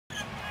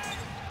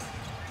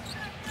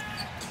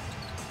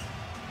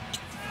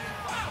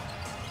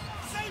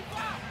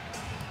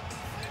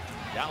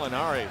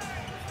Gallinari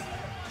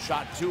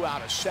shot 2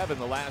 out of 7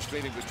 the last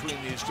meeting between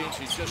these teams.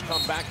 He's just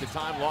come back to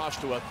time loss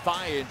to a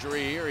thigh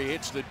injury here. He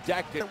hits the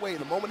deck. The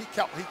moment he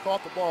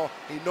caught the ball,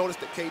 he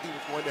noticed that KD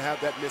was going to have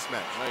that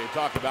mismatch. Well, you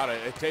talk about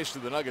a taste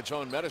of the Nuggets'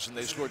 own medicine.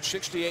 They scored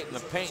 68 in the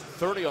paint,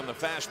 30 on the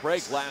fast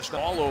break last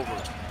night. All over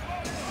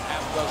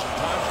half a dozen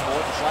times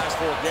more these last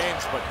 4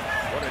 games. But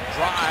what a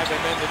drive,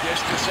 and then the dish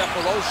to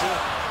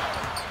Cephalosha.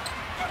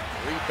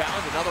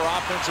 Rebound, another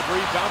offensive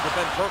rebound, but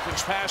then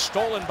Perkins' pass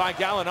stolen by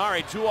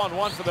Gallinari.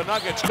 2-on-1 for the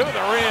Nuggets to the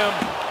rim.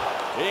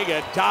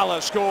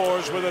 Iguodala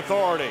scores with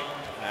authority.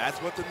 That's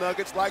what the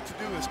Nuggets like to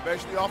do,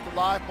 especially off the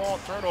live ball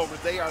turnovers.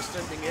 They are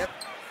sending it.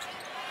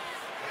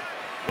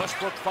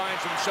 Westbrook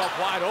finds himself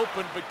wide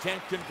open, but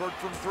can't convert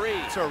from 3.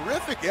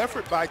 Terrific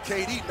effort by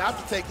KD, not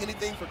to take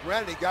anything for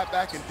granted. He got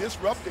back and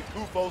disrupted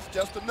Kufos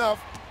just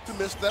enough to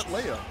miss that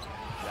layup.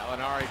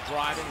 Gallinari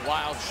driving,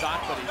 wild shot,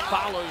 but he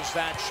follows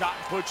that shot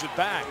and puts it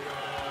back.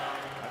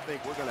 I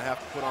think we're going to have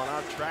to put on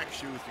our track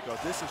shoes because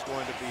this is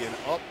going to be an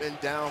up and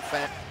down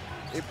fan.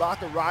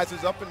 Ibaka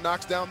rises up and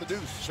knocks down the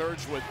deuce.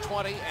 Surge with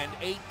 20 and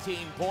 18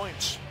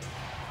 points.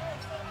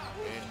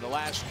 In the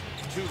last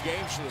 2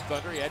 games for the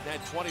Thunder, he hadn't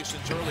had 20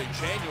 since early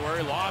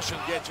January. Lawson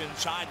gets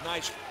inside,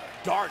 nice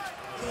dart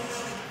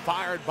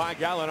fired by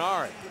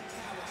Gallinari.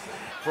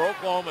 For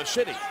Oklahoma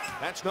City,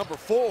 that's number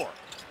 4.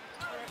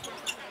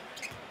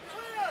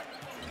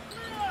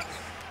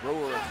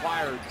 Brewer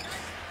acquired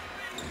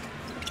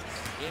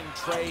in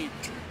trade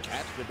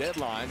at the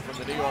deadline from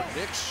the New York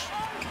Knicks.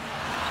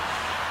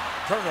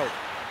 Turnover.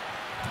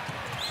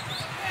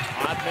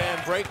 Odd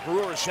man break.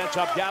 Brewer sets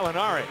up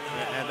Gallinari.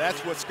 And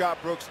that's what Scott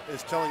Brooks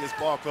is telling his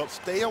ball club.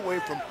 Stay away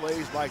from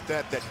plays like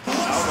that. That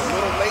was a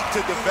little late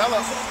to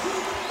develop.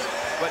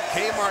 But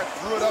Kmart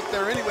threw it up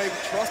there anyway,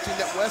 trusting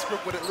that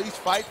Westbrook would at least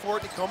fight for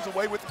it. He comes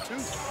away with the 2.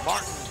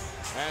 Martin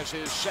has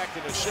his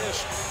second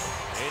assist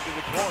into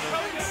the corner.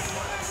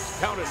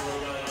 Counted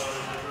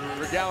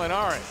for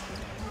Gallinari.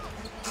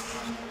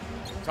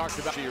 Talked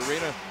about the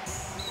arena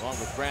along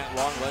with Grant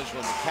Long,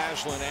 Leslie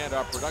McCaslin, and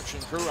our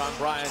production crew. I'm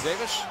Brian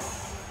Davis.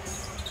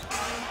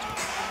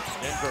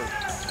 Denver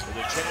with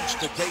a chance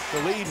to take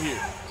the lead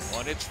here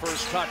on its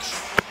first touch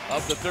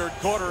of the 3rd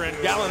quarter, and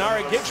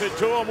Gallinari gives it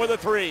to him with a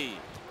 3.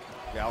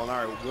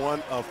 Gallinari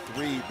 1 of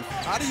 3.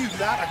 How do you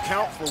not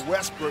account for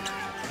Westbrook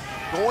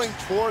going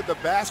toward the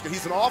basket?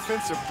 He's an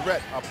offensive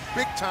threat, a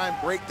big-time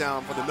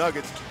breakdown for the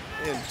Nuggets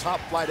in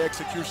top-flight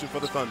execution for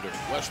the Thunder.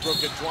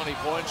 Westbrook at 20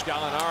 points,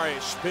 Gallinari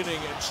spinning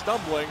and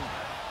stumbling,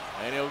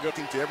 and he'll go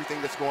to everything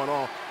that's going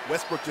on.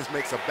 Westbrook just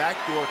makes a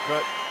backdoor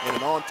cut, and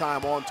an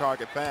on-time,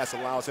 on-target pass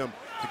allows him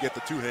to get the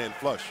 2-hand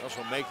flush.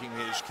 Also making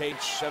his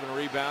case, 7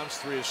 rebounds,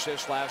 3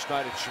 assists last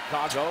night at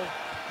Chicago.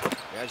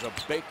 He has a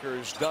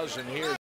baker's dozen here.